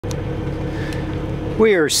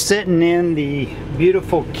We are sitting in the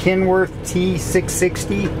beautiful Kenworth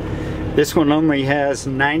T660. This one only has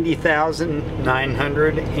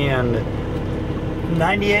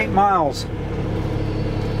 90,998 miles.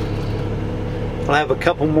 I'll have a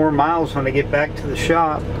couple more miles when I get back to the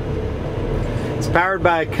shop. It's powered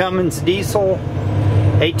by a Cummins diesel,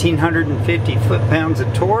 1,850 foot-pounds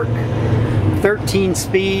of torque,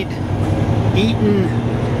 13-speed Eaton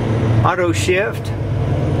auto shift.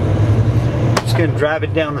 Just going to drive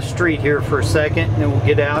it down the street here for a second, and then we'll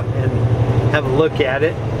get out and have a look at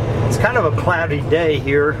it. It's kind of a cloudy day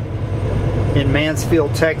here in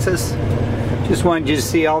Mansfield, Texas. Just wanted you to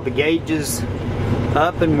see all the gauges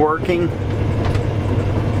up and working.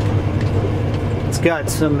 It's got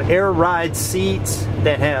some air ride seats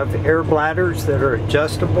that have air bladders that are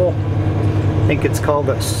adjustable. I think it's called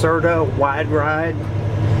a Serta wide ride.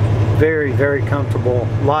 Very, very comfortable.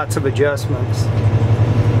 Lots of adjustments.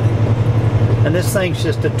 And this thing's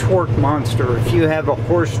just a torque monster. If you have a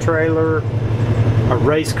horse trailer, a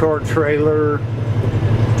race car trailer,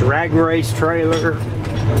 drag race trailer,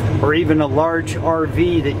 or even a large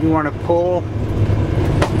RV that you want to pull,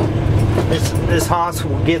 this hoss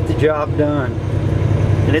will get the job done.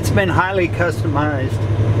 And it's been highly customized.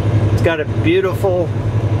 It's got a beautiful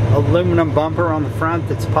aluminum bumper on the front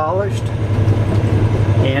that's polished,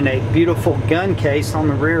 and a beautiful gun case on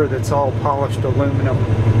the rear that's all polished aluminum.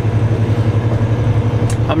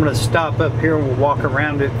 I'm going to stop up here and we'll walk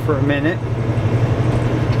around it for a minute.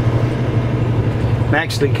 I'm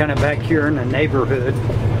actually kind of back here in the neighborhood.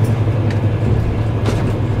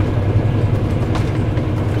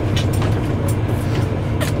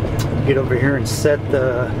 Get over here and set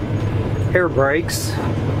the air brakes.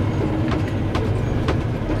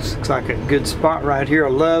 This looks like a good spot right here. I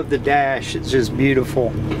love the dash. It's just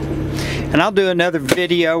beautiful. And I'll do another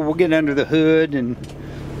video. We'll get under the hood and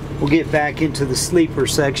we'll get back into the sleeper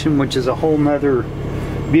section, which is a whole nother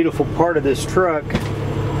beautiful part of this truck.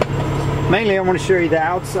 Mainly I want to show you the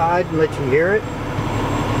outside and let you hear it.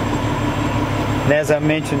 And as I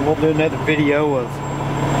mentioned, we'll do another video of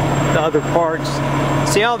the other parts.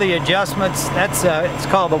 See all the adjustments? That's it's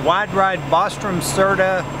called the Wide Ride Bostrom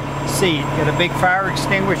Serta seat. Got a big fire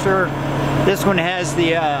extinguisher. This one has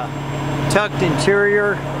the tucked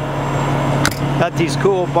interior. Got these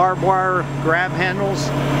cool barbed wire grab handles.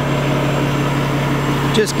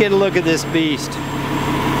 Just get a look at this beast.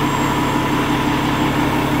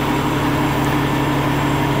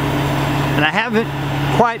 And I haven't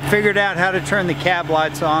quite figured out how to turn the cab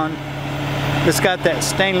lights on. It's got that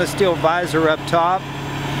stainless steel visor up top.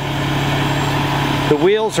 The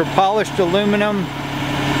wheels are polished aluminum.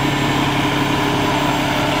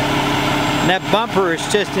 And that bumper is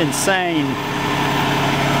just insane.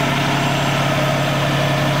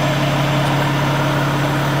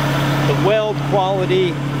 The weld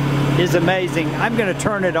quality is amazing. I'm going to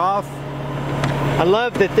turn it off. I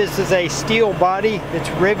love that this is a steel body that's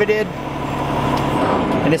riveted,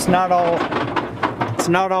 and it's not all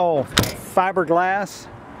fiberglass.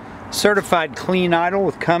 Certified clean idle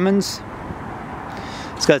with Cummins.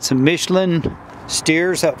 It's got some Michelin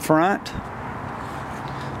steers up front.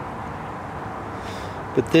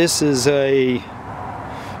 But this is a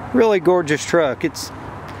really gorgeous truck. It's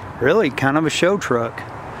really kind of a show truck.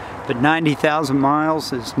 But 90,000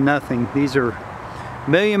 miles is nothing. These are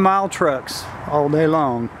million-mile trucks all day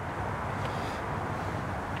long.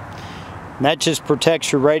 And that just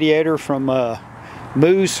protects your radiator from a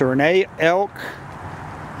moose or an elk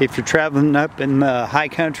if you're traveling up in the high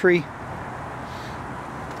country.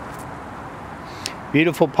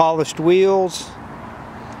 Beautiful polished wheels,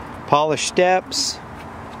 polished steps.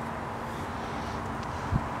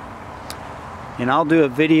 And I'll do a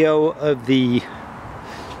video of the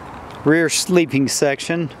rear sleeping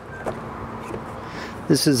section.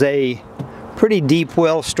 This is a pretty deep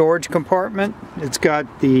well storage compartment. It's got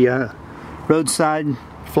the roadside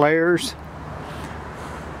flares.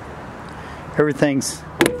 Everything's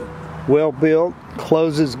well built,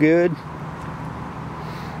 closes good.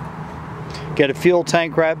 Got a fuel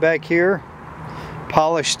tank right back here,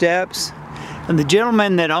 polished steps. And the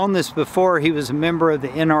gentleman that owned this before, he was a member of the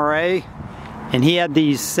NRA, and he had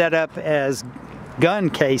these set up as gun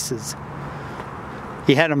cases.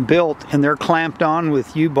 He had them built and they're clamped on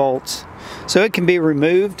with U-bolts. So it can be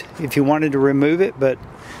removed if you wanted to remove it, but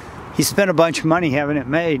he spent a bunch of money having it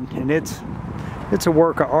made, and it's a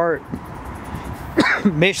work of art.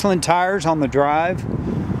 Michelin tires on the drive,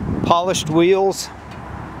 polished wheels,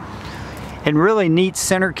 and really neat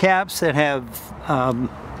center caps that have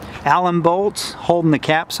Allen bolts holding the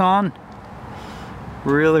caps on.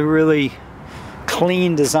 Really, really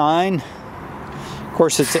clean design. Of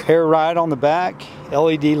course, it's an air ride on the back,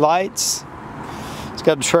 LED lights. It's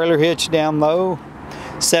got a trailer hitch down low,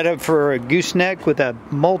 set up for a gooseneck with a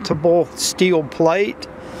multiple steel plate.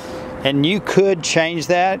 And you could change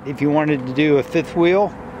that if you wanted to do a fifth wheel.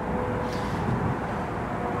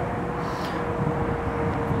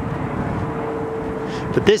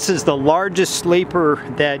 But this is the largest sleeper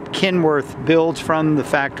that Kenworth builds from the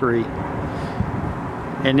factory.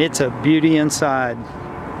 And it's a beauty inside.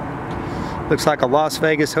 Looks like a Las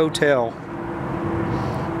Vegas hotel.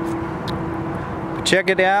 But check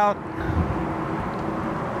it out.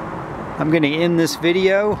 I'm going to end this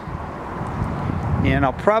video. And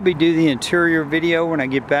I'll probably do the interior video when I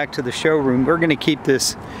get back to the showroom. We're going to keep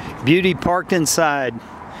this beauty parked inside.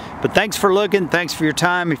 But thanks for looking. Thanks for your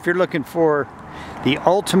time. If you're looking for the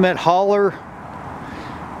ultimate hauler,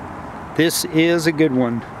 this is a good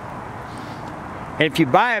one. And if you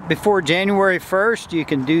buy it before January 1st, you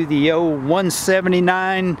can do the old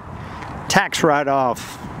 179 tax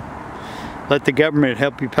write-off. Let the government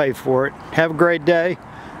help you pay for it. Have a great day.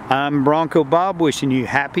 I'm Bronco Bob, wishing you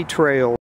happy trails.